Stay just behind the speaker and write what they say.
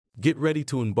Get ready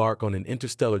to embark on an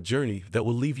interstellar journey that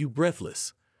will leave you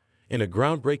breathless. In a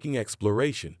groundbreaking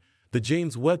exploration, the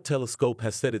James Webb Telescope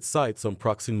has set its sights on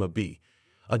Proxima B,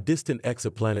 a distant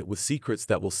exoplanet with secrets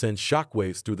that will send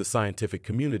shockwaves through the scientific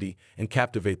community and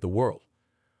captivate the world.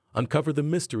 Uncover the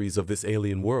mysteries of this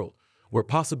alien world, where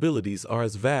possibilities are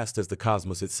as vast as the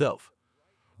cosmos itself.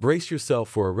 Brace yourself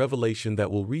for a revelation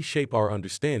that will reshape our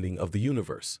understanding of the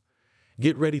universe.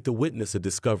 Get ready to witness a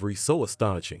discovery so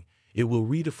astonishing, it will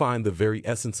redefine the very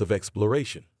essence of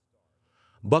exploration.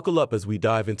 Buckle up as we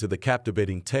dive into the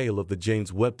captivating tale of the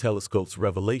James Webb Telescope's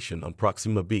revelation on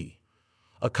Proxima B,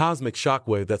 a cosmic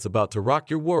shockwave that's about to rock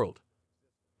your world.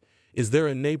 Is there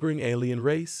a neighboring alien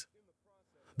race?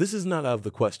 This is not out of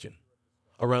the question.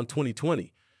 Around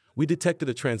 2020, we detected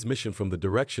a transmission from the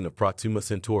direction of Proxima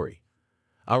Centauri,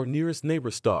 our nearest neighbor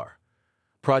star.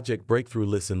 Project Breakthrough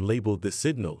Listen labeled this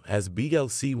signal as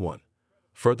BLC-1.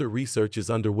 Further research is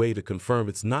underway to confirm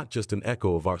it's not just an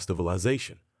echo of our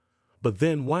civilization. But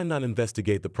then why not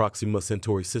investigate the Proxima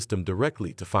Centauri system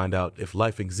directly to find out if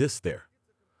life exists there?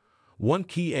 One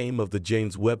key aim of the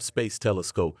James Webb Space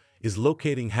Telescope is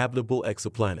locating habitable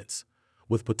exoplanets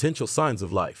with potential signs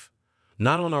of life,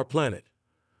 not on our planet.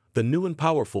 The new and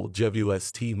powerful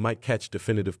jwst might catch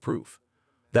definitive proof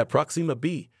that Proxima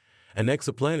B, an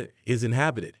exoplanet, is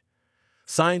inhabited.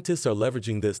 Scientists are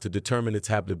leveraging this to determine its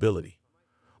habitability.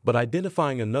 But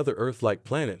identifying another Earth-like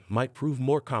planet might prove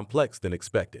more complex than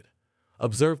expected.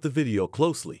 Observe the video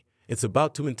closely. It's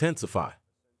about to intensify.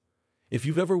 If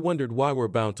you've ever wondered why we're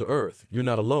bound to Earth, you're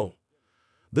not alone.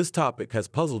 This topic has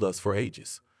puzzled us for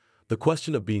ages. The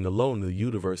question of being alone in the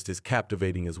universe is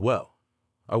captivating as well.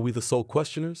 Are we the sole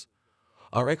questioners?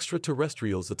 Are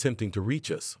extraterrestrials attempting to reach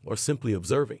us or simply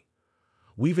observing?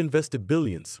 We've invested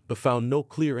billions but found no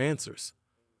clear answers.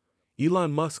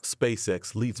 Elon Musk's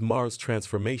SpaceX leads Mars'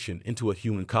 transformation into a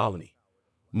human colony.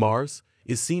 Mars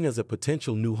is seen as a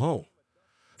potential new home.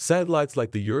 Satellites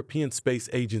like the European Space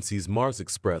Agency's Mars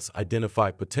Express identify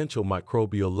potential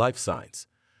microbial life signs,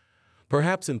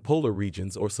 perhaps in polar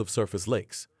regions or subsurface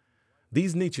lakes.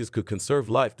 These niches could conserve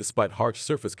life despite harsh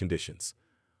surface conditions.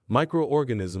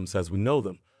 Microorganisms, as we know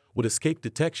them, would escape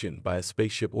detection by a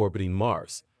spaceship orbiting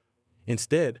Mars.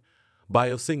 Instead,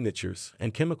 biosignatures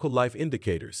and chemical life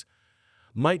indicators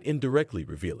might indirectly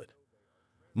reveal it.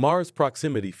 Mars'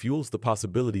 proximity fuels the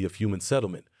possibility of human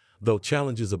settlement, though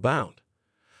challenges abound.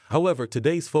 However,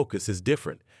 today's focus is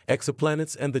different: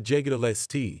 exoplanets and the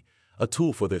jwst, a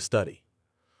tool for their study.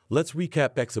 Let's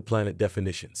recap exoplanet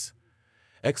definitions.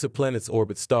 Exoplanets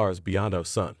orbit stars beyond our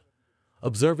sun.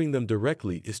 Observing them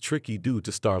directly is tricky due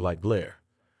to starlight glare.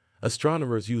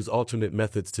 Astronomers use alternate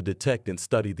methods to detect and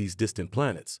study these distant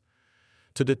planets.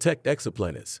 To detect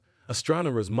exoplanets,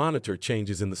 astronomers monitor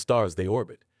changes in the stars they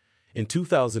orbit. In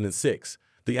 2006,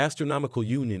 the Astronomical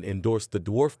Union endorsed the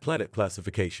dwarf planet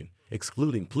classification,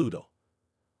 excluding Pluto.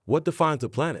 What defines a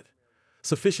planet?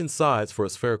 Sufficient size for a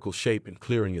spherical shape and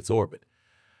clearing its orbit.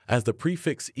 As the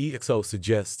prefix EXO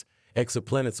suggests,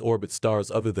 exoplanets orbit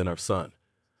stars other than our sun.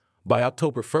 By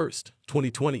October 1,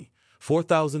 2020,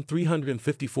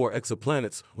 4,354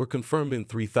 exoplanets were confirmed in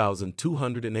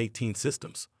 3,218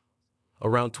 systems.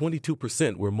 Around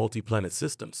 22% were multi-planet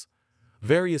systems.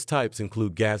 Various types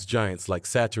include gas giants like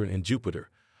Saturn and Jupiter,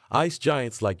 ice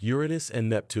giants like Uranus and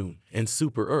Neptune, and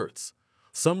super-Earths.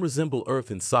 Some resemble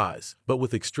Earth in size, but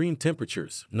with extreme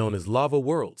temperatures, known as lava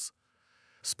worlds.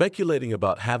 Speculating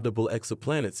about habitable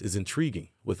exoplanets is intriguing,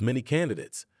 with many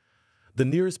candidates. The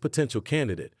nearest potential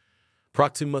candidate,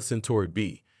 Proxima Centauri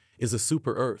B, is a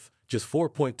super-Earth, just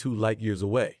 4.2 light-years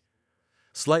away.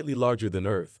 Slightly larger than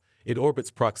Earth, it orbits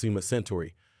Proxima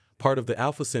Centauri, part of the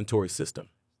Alpha Centauri system.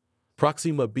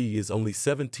 Proxima B is only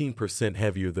 17%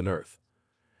 heavier than Earth.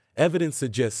 Evidence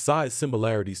suggests size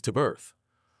similarities to Earth.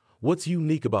 What's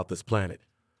unique about this planet?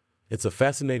 It's a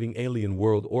fascinating alien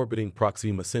world orbiting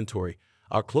Proxima Centauri,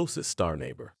 our closest star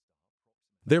neighbor.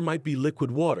 There might be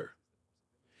liquid water.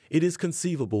 It is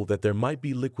conceivable that there might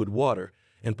be liquid water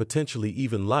and potentially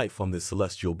even life on this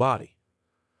celestial body.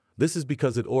 This is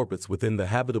because it orbits within the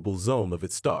habitable zone of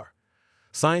its star.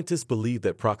 Scientists believe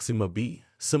that Proxima B,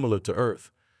 similar to Earth,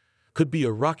 could be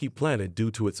a rocky planet due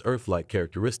to its Earth-like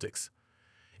characteristics.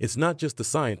 It's not just the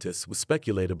scientists who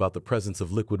speculate about the presence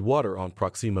of liquid water on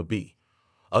Proxima B.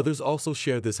 Others also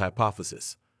share this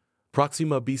hypothesis.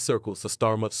 Proxima B circles a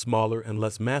star much smaller and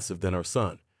less massive than our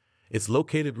Sun. It's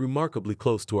located remarkably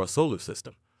close to our solar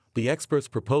system. The experts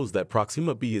propose that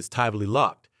Proxima B is tidally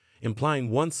locked, implying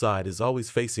one side is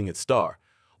always facing its star,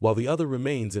 while the other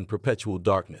remains in perpetual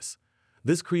darkness.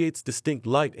 This creates distinct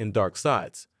light and dark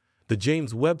sides. The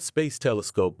James Webb Space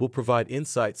Telescope will provide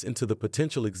insights into the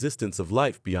potential existence of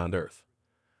life beyond Earth.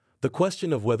 The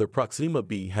question of whether Proxima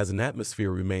B has an atmosphere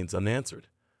remains unanswered.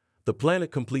 The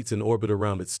planet completes an orbit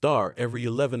around its star every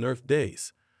 11 Earth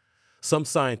days. Some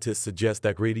scientists suggest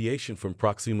that radiation from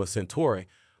Proxima Centauri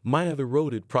might have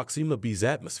eroded Proxima B's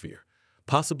atmosphere,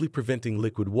 possibly preventing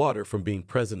liquid water from being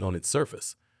present on its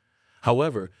surface.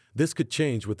 However, this could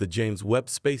change with the James Webb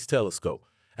Space Telescope,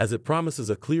 as it promises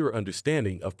a clearer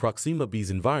understanding of Proxima B's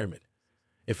environment.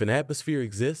 If an atmosphere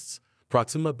exists,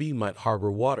 Proxima B might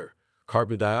harbor water,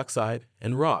 carbon dioxide,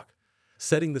 and rock,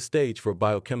 setting the stage for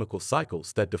biochemical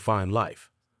cycles that define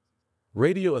life.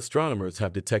 Radio astronomers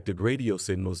have detected radio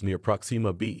signals near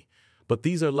Proxima B, but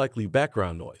these are likely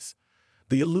background noise.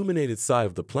 The illuminated side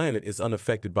of the planet is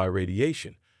unaffected by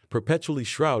radiation, perpetually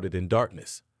shrouded in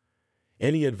darkness.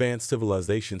 Any advanced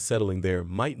civilization settling there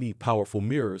might need powerful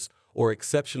mirrors or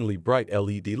exceptionally bright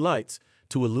LED lights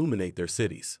to illuminate their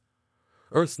cities.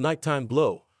 Earth's nighttime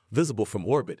glow, visible from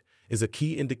orbit, is a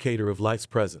key indicator of life's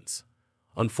presence.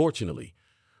 Unfortunately,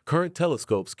 current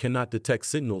telescopes cannot detect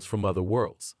signals from other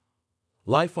worlds.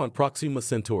 Life on Proxima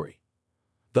Centauri.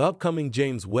 The upcoming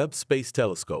James Webb Space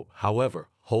Telescope, however,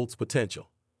 holds potential.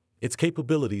 Its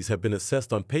capabilities have been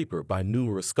assessed on paper by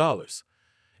numerous scholars.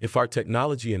 If our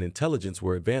technology and intelligence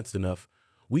were advanced enough,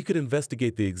 we could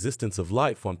investigate the existence of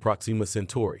life on Proxima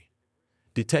Centauri.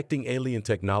 Detecting alien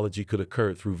technology could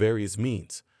occur through various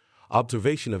means: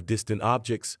 observation of distant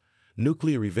objects,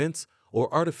 nuclear events,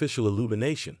 or artificial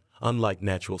illumination, unlike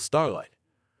natural starlight.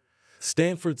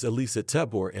 Stanford's Elisa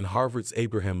Tebor and Harvard's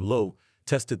Abraham Lowe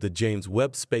tested the James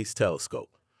Webb Space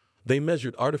Telescope. They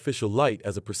measured artificial light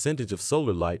as a percentage of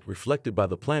solar light reflected by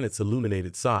the planet's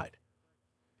illuminated side.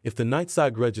 If the night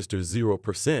side registers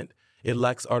 0%, it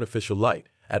lacks artificial light.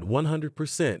 At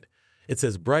 100%, it's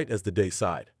as bright as the day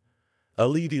side.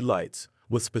 LED lights,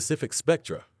 with specific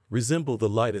spectra, resemble the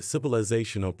light a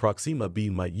civilization on Proxima B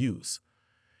might use.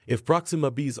 If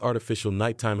Proxima B's artificial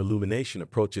nighttime illumination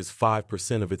approaches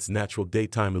 5% of its natural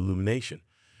daytime illumination,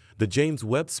 the James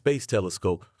Webb Space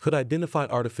Telescope could identify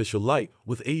artificial light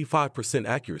with 85%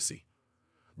 accuracy.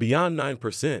 Beyond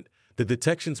 9%, the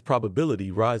detection's probability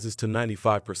rises to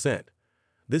 95%.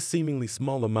 This seemingly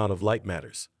small amount of light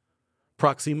matters.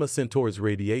 Proxima Centauri's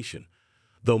radiation,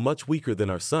 though much weaker than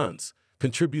our sun's,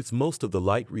 contributes most of the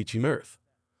light reaching Earth.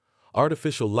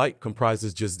 Artificial light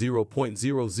comprises just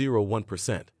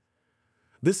 0.001%.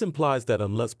 This implies that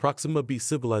unless Proxima B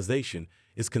civilization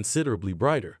is considerably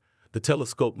brighter, the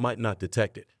telescope might not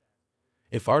detect it.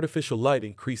 If artificial light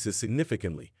increases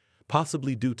significantly,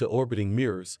 possibly due to orbiting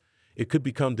mirrors, it could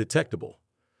become detectable.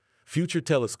 Future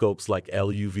telescopes like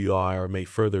LUVIR may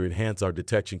further enhance our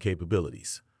detection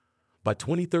capabilities. By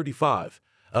 2035,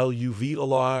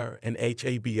 LUVIR and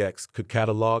HABX could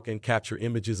catalog and capture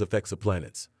images of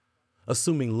exoplanets.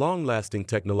 Assuming long-lasting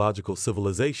technological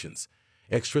civilizations,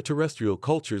 extraterrestrial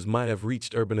cultures might have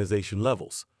reached urbanization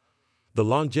levels. The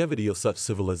longevity of such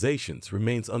civilizations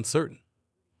remains uncertain.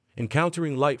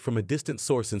 Encountering light from a distant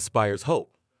source inspires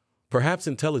hope. Perhaps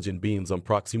intelligent beings on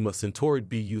Proxima Centauri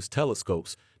B use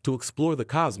telescopes to explore the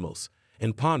cosmos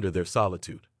and ponder their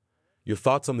solitude. Your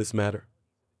thoughts on this matter?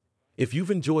 If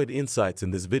you've enjoyed insights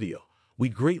in this video, we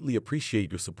greatly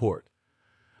appreciate your support.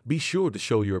 Be sure to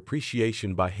show your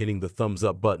appreciation by hitting the thumbs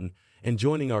up button and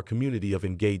joining our community of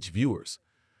engaged viewers.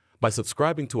 By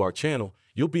subscribing to our channel,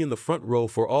 you'll be in the front row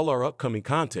for all our upcoming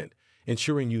content,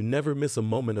 ensuring you never miss a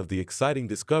moment of the exciting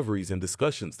discoveries and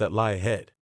discussions that lie ahead.